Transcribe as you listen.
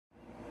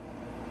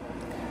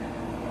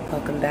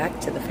Welcome back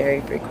to the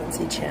Fairy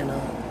Frequency channel.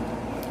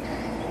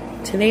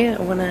 Today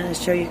I want to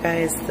show you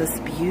guys this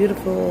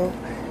beautiful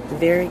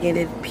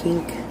variegated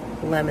pink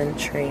lemon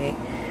tree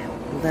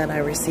that I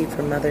received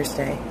for Mother's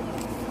Day.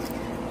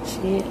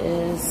 She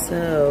is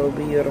so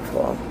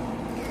beautiful.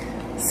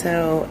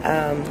 So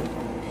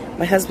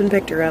my husband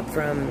picked her up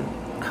from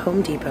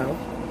Home Depot,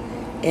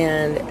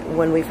 and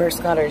when we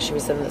first got her, she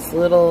was in this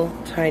little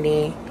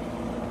tiny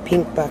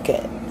pink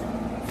bucket,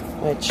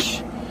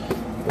 which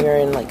we're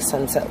in like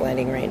sunset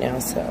lighting right now,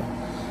 so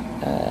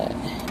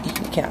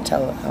you can't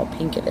tell how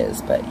pink it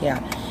is, but yeah,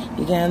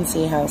 you can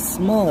see how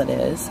small it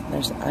is.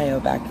 There's Io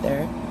back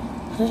there.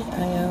 Hi,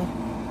 Io.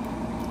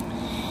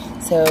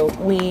 So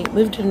we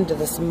moved it into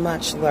this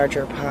much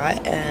larger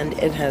pot, and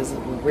it has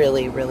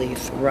really, really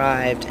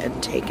thrived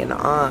and taken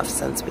off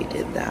since we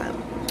did that.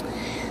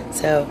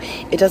 So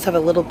it does have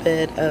a little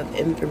bit of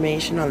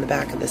information on the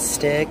back of the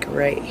stick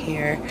right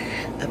here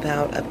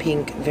about a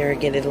pink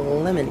variegated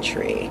lemon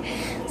tree.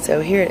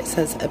 So here it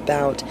says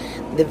about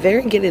the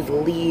variegated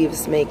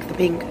leaves make the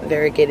pink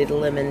variegated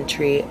lemon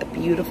tree a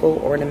beautiful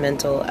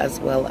ornamental as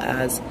well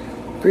as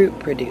fruit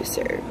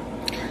producer.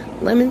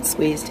 Lemons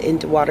squeezed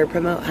into water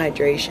promote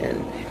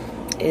hydration,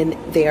 and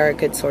they are a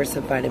good source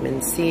of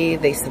vitamin C.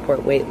 They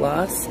support weight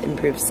loss,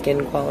 improve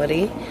skin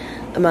quality,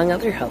 among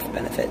other health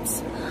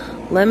benefits.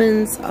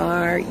 Lemons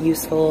are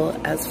useful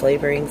as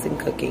flavorings in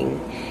cooking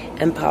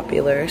and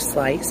popular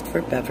sliced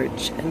for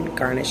beverage and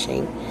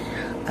garnishing.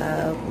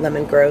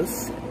 Lemon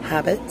growth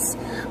habits.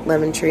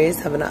 Lemon trees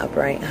have an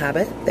upright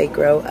habit. They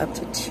grow up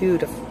to 2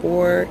 to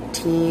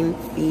 14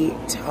 feet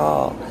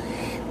tall.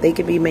 They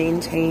can be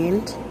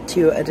maintained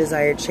to a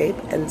desired shape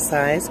and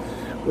size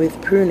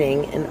with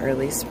pruning in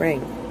early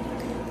spring.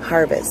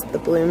 Harvest. The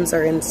blooms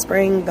are in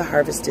spring. The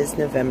harvest is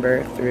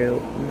November through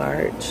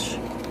March.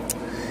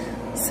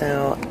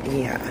 So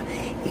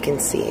yeah, you can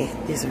see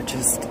these are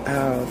just,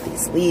 oh,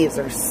 these leaves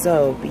are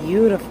so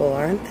beautiful,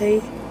 aren't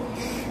they?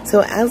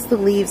 So as the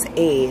leaves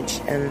age,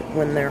 and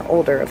when they're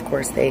older, of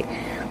course, they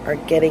are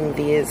getting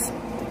these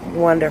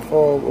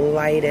wonderful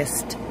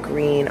lightest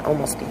green,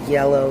 almost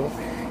yellow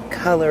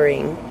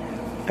coloring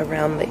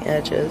around the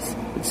edges,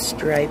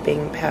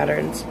 striping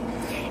patterns.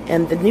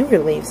 And the newer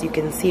leaves, you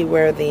can see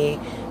where the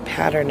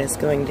pattern is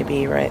going to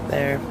be right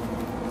there.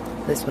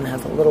 This one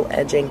has a little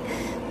edging,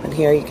 but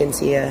here you can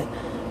see a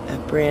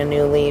brand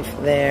new leaf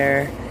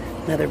there,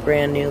 another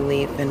brand new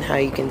leaf, and how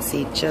you can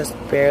see just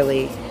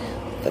barely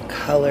the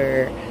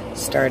color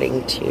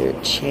starting to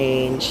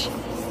change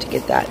to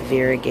get that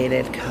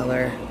variegated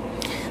color.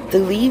 The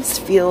leaves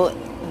feel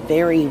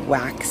very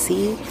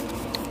waxy.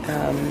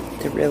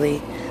 They're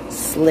really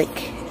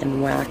slick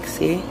and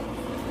waxy.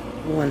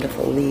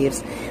 Wonderful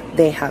leaves.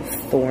 They have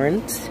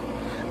thorns.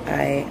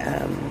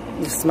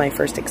 This is my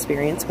first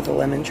experience with a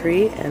lemon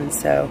tree, and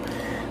so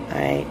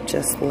I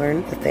just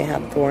learned that they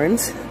have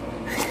thorns.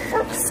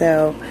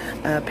 So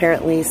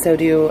apparently so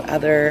do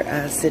other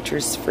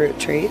citrus fruit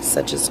trees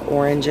such as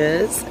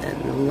oranges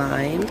and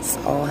limes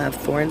all have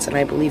thorns, and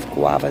I believe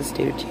guavas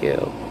do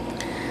too.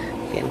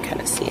 You can kind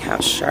of see how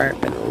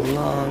sharp and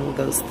long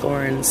those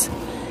thorns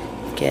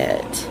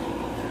get.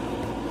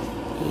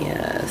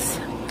 Yes,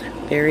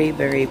 very,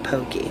 very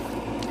pokey.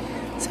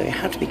 So you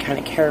have to be kind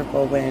of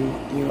careful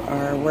when you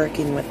are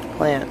working with the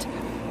plant.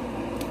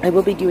 I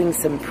will be doing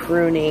some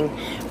pruning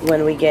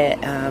when we get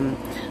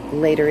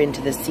later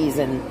into the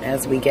season,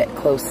 as we get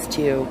close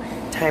to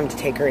time to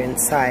take her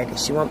inside.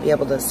 She won't be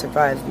able to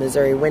survive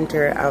Missouri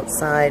winter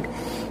outside.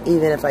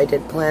 Even if I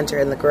did plant her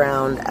in the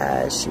ground,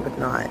 she would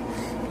not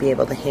be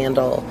able to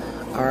handle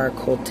our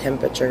cold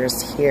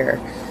temperatures here.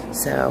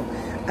 So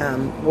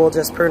we'll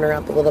just prune her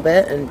up a little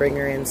bit and bring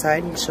her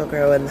inside, and she'll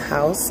grow in the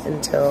house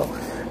until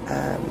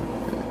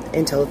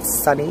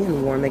it's sunny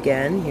and warm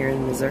again here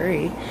in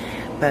Missouri.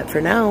 But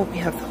for now, we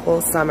have the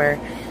whole summer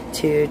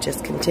to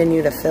just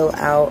continue to fill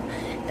out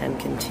and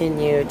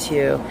continue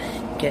to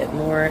get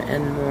more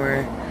and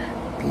more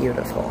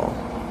beautiful.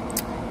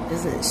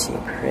 Isn't she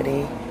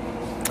pretty?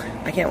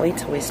 I can't wait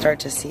till we start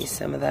to see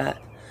some of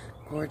that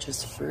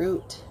gorgeous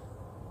fruit.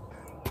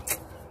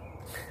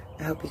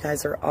 I hope you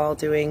guys are all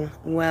doing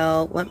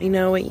well. Let me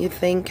know what you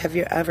think. Have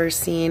you ever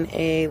seen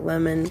a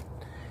lemon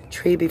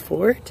tree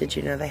before? Did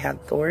you know they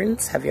had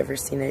thorns? Have you ever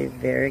seen a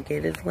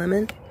variegated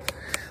lemon?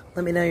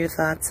 Let me know your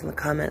thoughts in the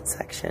comment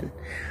section.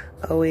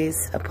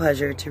 Always a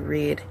pleasure to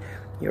read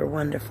your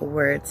wonderful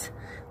words.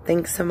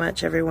 Thanks so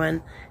much,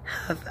 everyone.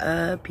 Have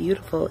a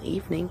beautiful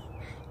evening,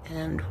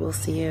 and we'll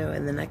see you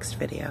in the next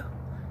video.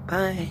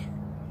 Bye.